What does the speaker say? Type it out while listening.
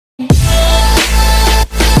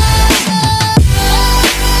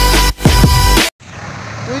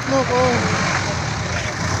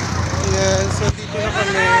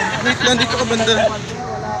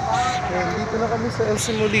Ayan, dito na kami sa El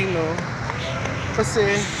Simulino. Kasi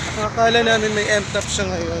akala namin may M-top siya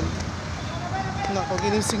ngayon. Nako,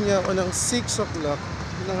 ginising niya ako ng 6 o'clock.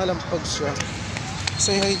 Nangalampag siya.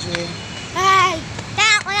 Say hi, Jay. Hi!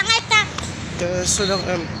 Ta! Walang ita! Yes, walang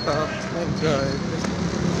M-top. My God.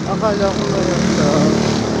 Akala ko may M-top.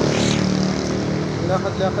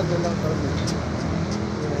 Lakad-lakad na lang kami.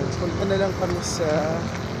 Ayan, punta na lang kami sa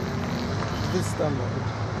Vista Mall.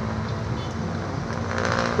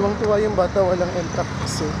 Tuwang-tuwa yung bata, walang M-top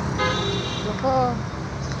kasi. Naka,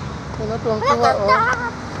 tuwang-tuwa, oh.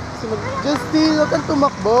 Justin, huwag kang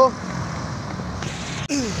tumakbo.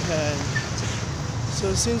 Ayan.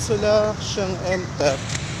 So, since wala siyang M-top,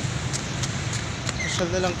 masyal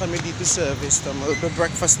na lang kami dito sa Vista Mall.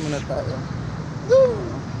 Breakfast muna tayo.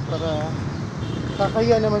 Para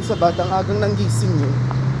kakaya naman sa batang agang nanggising yun.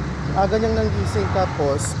 Aga niyang nanggising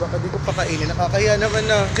tapos baka di ko pakainin. Nakakaya naman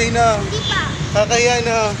na. Jay na. Hindi pa. Kakaya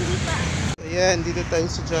na. Hindi pa. Ayan, dito tayo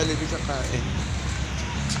sa Jollibee kakain.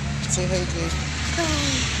 Say hi, Jay.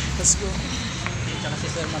 Let's go. Tsaka si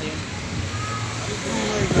Sir Marion. Oh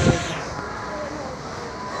my God.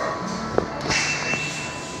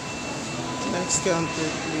 Next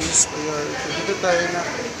counter, please. Priority. Dito tayo na.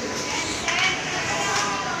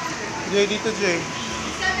 Jay, dito, Jay.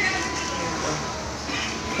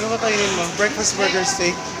 Ano kakainin mo? Breakfast burger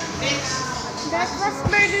steak? Breakfast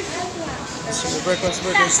burger steak na. Sige, breakfast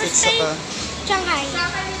burger steak saka... Shanghai.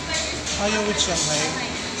 Ayaw with Shanghai.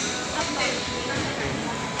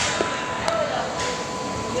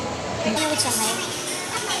 Ayaw with Shanghai.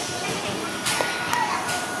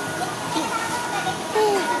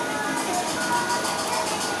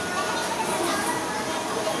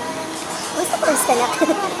 Gusto ko yung kanak.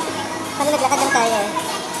 Ano naglakad lang tayo eh.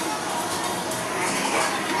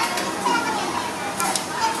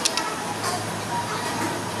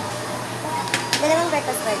 Dalawang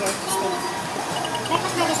breakfast burger steak.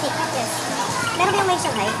 Breakfast burger steak? Yes. Meron ba yung may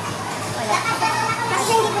Shanghai? Wala.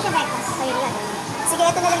 Kasi hindi po siya breakfast. So yun yan. Sige,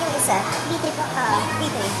 ito na lang yung isa. B3 po.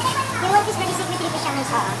 B3. Yung one piece burger steak, B3 po Shanghai.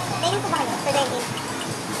 Dahil po ba kayo? For dining.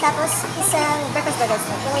 Tapos, isang breakfast burger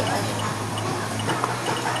steak. Yung wait on.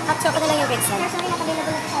 Hot choco na lang yung breads na. Sorry, nakabila ko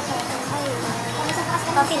na hot choco. Ay,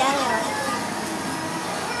 coffee lang yun.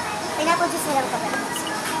 Pineapple juice na lang pa.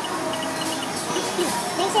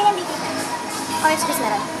 Drinks na lang B3 po. Orange juice na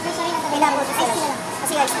lang. Sorry, pineapple juice na lang.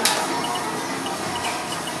 Kasi ice cream.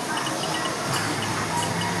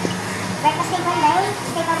 Breakfast steak one day.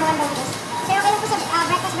 Steak on one day. Sir, okay lang po sa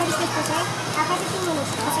breakfast burger steak po, sir. For 15 minutes.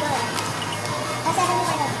 Kasi wala. Kasi ano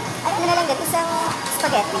po na. Ano na lang din? Isang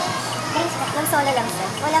spaghetti. Drinks po. Yung solo lang, sir.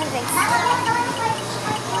 Walang drinks.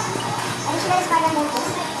 Additional spaghetti lang po.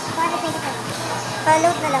 225.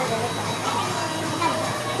 Pa-load na lang din.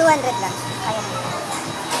 200 lang. Kaya po.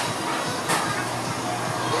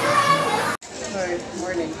 Hi,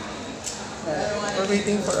 morning. We're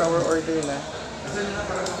waiting for our order na.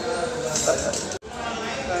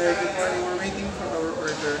 Hi, good morning. We're waiting for our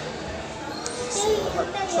order. So, hot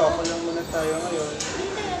choco lang muna tayo ngayon.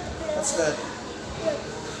 What's that?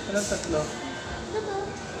 Anong tatlo?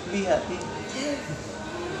 Be happy.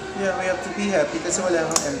 Yeah, we have to be happy kasi wala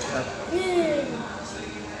kang M-top.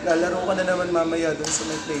 Lalaro ka na naman mamaya doon sa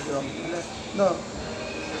may playground. No?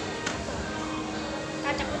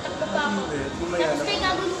 Tatakbo-takbo pa ako. Hindi, mamaya na. Tapos kayo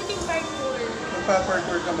gagawin ko yung parkour.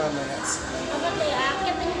 Magpa-parkour ka mamaya. Kapag kayo,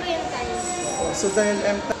 akitin ko yung tayo. So dahil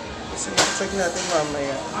M-top, check natin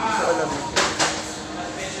mamaya. So alam mo.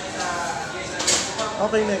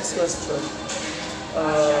 Okay, next question.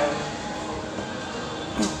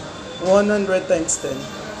 100 times 10. 100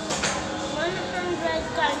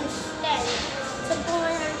 times 10. So,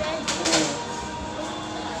 100.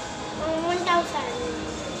 1,000.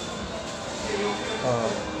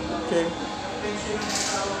 Okay.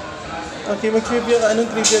 Okay, mag-trivia ka. Anong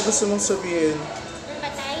trivia gusto mong sabihin? Ang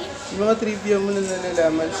patay? Yung mga trivia mo na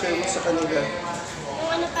nalalaman, share mo sa kanila. Yung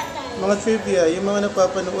ano patay? Mga trivia, yung mga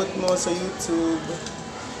napapanood mo sa YouTube.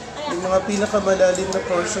 Yung mga pinakamalalim na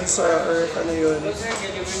portion sa earth, ano yun?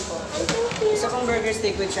 Isa pong burger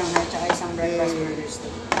steak with Shanghai, tsaka isang breakfast burger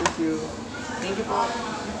steak. Thank you. Thank you po.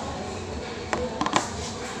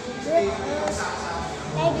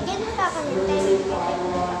 Ay, bigyan mo pa ako ng 10.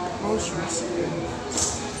 Oh, sure. Sige.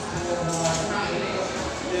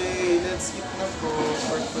 Yay, let's eat na po.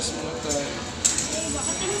 Breakfast muna tayo.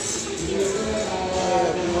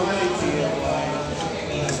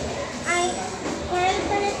 Ay, Carl,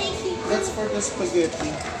 para take it. That's for the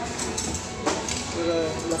spaghetti.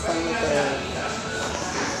 Para lakang na tayo.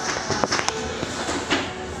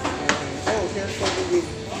 Oh, here's for the wing.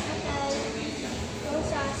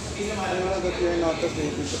 Okay. I know that you're not a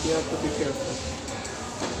baby, but you have to be careful.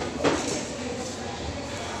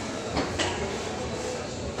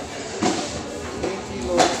 20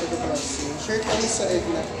 kilos sa blessing. Share tayo sa egg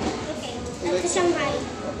na. Okay. Ito Shanghai.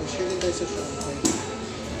 Okay, share din tayo sa Shanghai.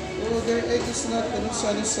 Oh, their egg is not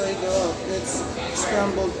sunny side up. It's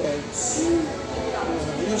scrambled eggs.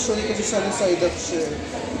 Usually kasi sunny side up siya.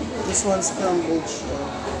 This one's scrambled siya.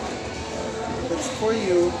 That's for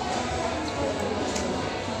you.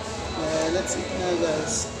 Let's eat na,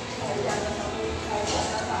 guys.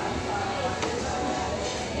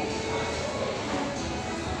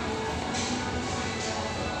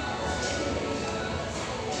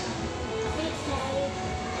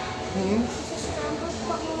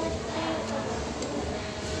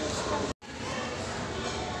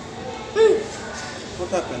 What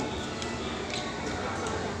happened?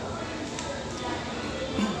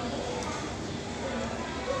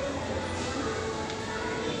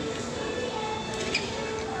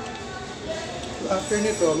 After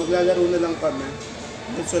nito, maglalaro na lang kami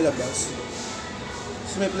dito sa labas.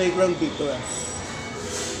 Kasi may playground dito eh.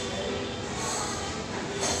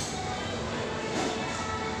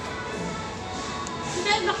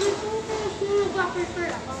 Hindi, bakit po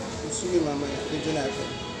nag-prefer ako? Sige mamaya, video natin.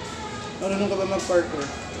 Marunong ka ba mag-parkour?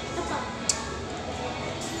 Ito pa.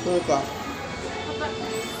 Ano ka? Papa.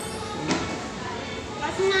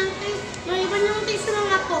 Kasi natin, may iba nang taste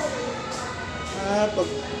ng ako. Pag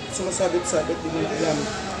sumasabit-sabit, di mo alam.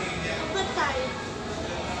 Papa tayo.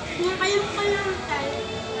 Mga kayong tayo.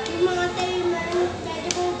 Yung mga tayo na pwede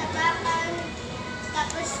kong tabakan.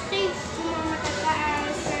 Tapos tape, yung mga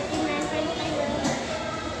matagaas, 39,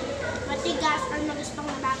 29. Matigas, ang magas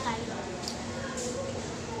pang bakal.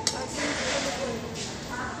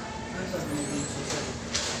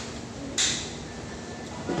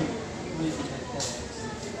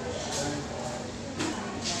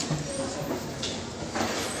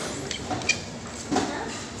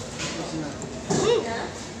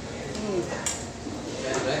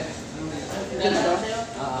 Ganda?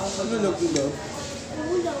 Ano log-log?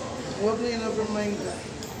 Ulo. Huwag na yun, never mind.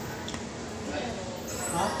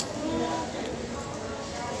 Ha?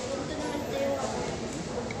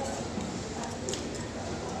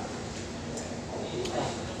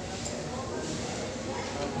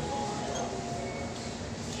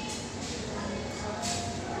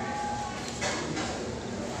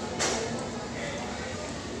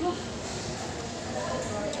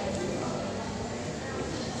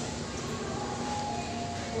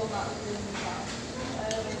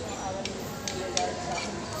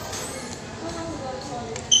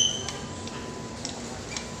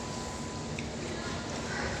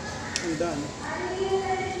 I'm done.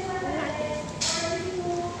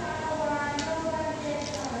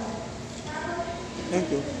 Thank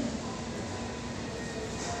you.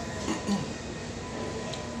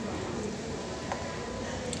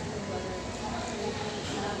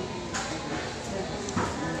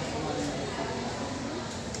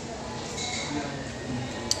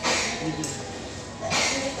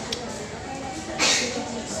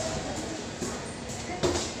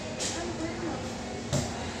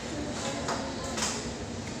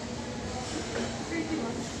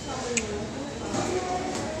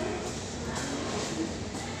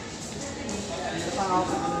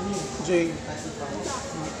 Jay,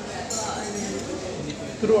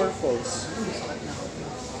 true or false?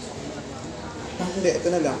 Hindi,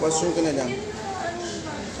 ito na lang. Question ko na lang.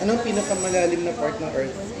 Anong pinakamalalim na part ng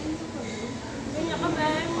Earth?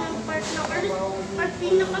 Pinakamalalim ng part ng Earth.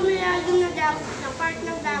 Pinakamalalim na part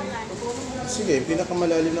ng dagat. Sige,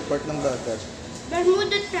 pinakamalalim na part ng dagat.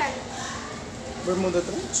 Bermuda Triangle. Bermuda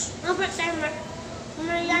Trench? Dapat tayo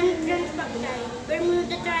Mariana Trench pag tayo.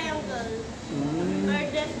 Bermuda Triangle. Or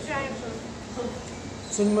Death Triangle.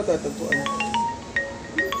 Saan matatagpuan?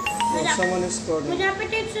 Oh, someone is calling.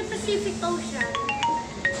 Malapit tayo sa Pacific Ocean.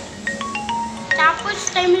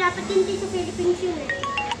 Tapos tayo malapit din dito sa Philippines yun eh.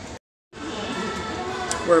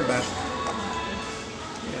 We're back.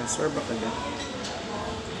 Yes, we're back again.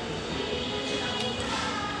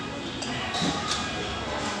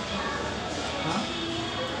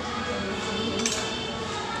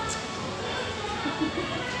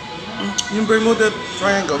 Yung Bermuda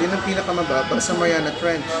Triangle, yun ang pinakamababa sa Mariana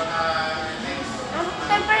Trench.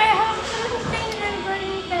 Pareho sa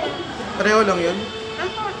tayo. Pareho lang yun?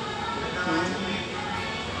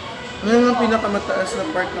 Ano yung ang pinakamataas na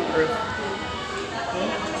part ng Earth?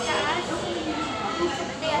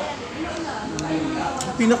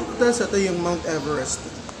 Ang pinakamataas ito yung Mount Everest.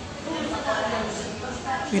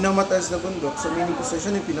 Pinakamataas na bundok. So meaning ko siya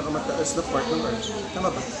yung pinakamataas na part ng Earth.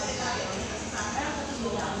 Tama ba?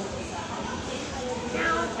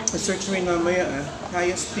 search mo yung mamaya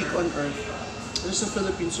highest peak on earth. Pero sa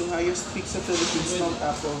Philippines, yung highest peak sa Philippines, Mount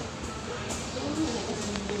Apo.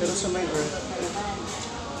 Pero sa may earth,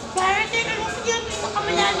 Parang ano ko yung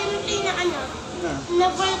pinakamalalim ito na ano? Na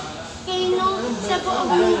volcano sa buong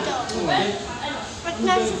mundo. Pag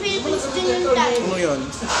nasa Philippines din yung tayo. ano yun?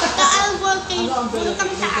 Taal volcano,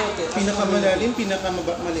 pinakang taal. Pinakamalalim,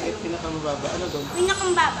 pinakamaliit, pinakamababa. Ano doon?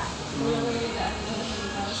 Pinakang baba.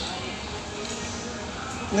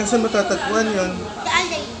 Saan matatagpuan yun? Taal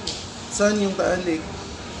Lake. Saan yung Taal Lake?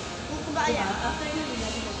 Hindi ko ba alam?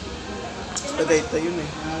 Tagayta yun eh.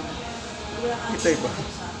 Itay ba?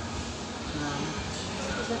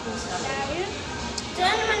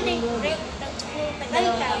 Saan naman din?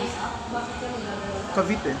 Tagaytay.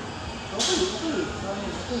 Cavite.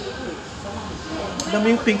 Alam mo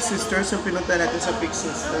yung Pink Sisters, yung pinunta natin sa Pink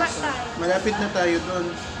Sisters. Malapit na tayo doon.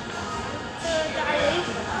 So, Taal Lake.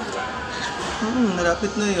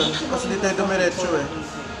 Malapit na yun. Kasi di tayo dumiretso eh.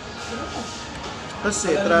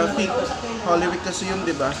 Kasi traffic. Holy Week kasi yun,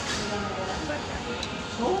 di ba?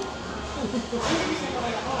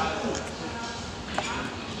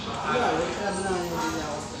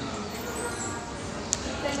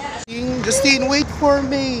 Justine, wait for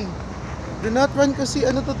me! Do not run kasi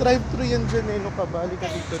ano to, drive-thru yan dyan eh. No ka, bali ka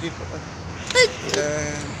dito ka.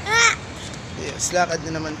 Yan. Yes, lakad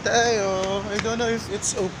na naman tayo. I don't know if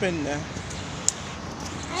it's open na.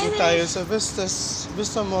 Dito tayo sa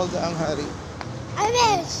Vista Mall Daang Hari. I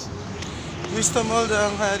wish. Vista Mall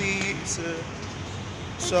Daang Hari.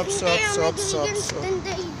 Sop.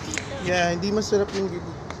 Yeah, hindi masarap yung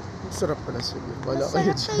gilid. Masarap pala siguro. Wala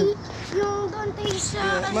kayo dyan. Yung doon tayo sa...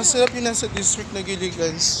 Yeah, masarap yung nasa district na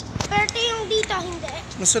Giligans. Pero yung dito, hindi.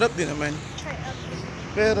 Masarap din naman.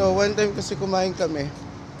 Pero one time kasi kumain kami.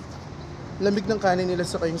 Lamig ng kanin nila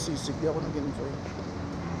sa kayong sisig. Di ako nag-enjoy.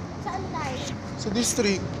 Saan tayo? Sa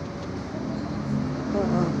district.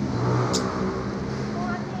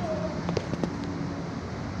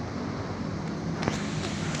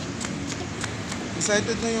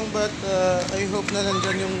 Excited na yung bata. I hope na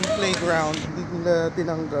nandyan yung playground. Hindi nila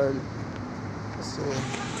tinanggal. So,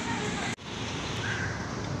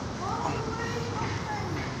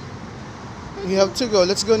 we have to go.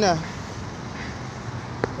 Let's go na.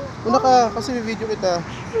 Una ka, kasi may video kita.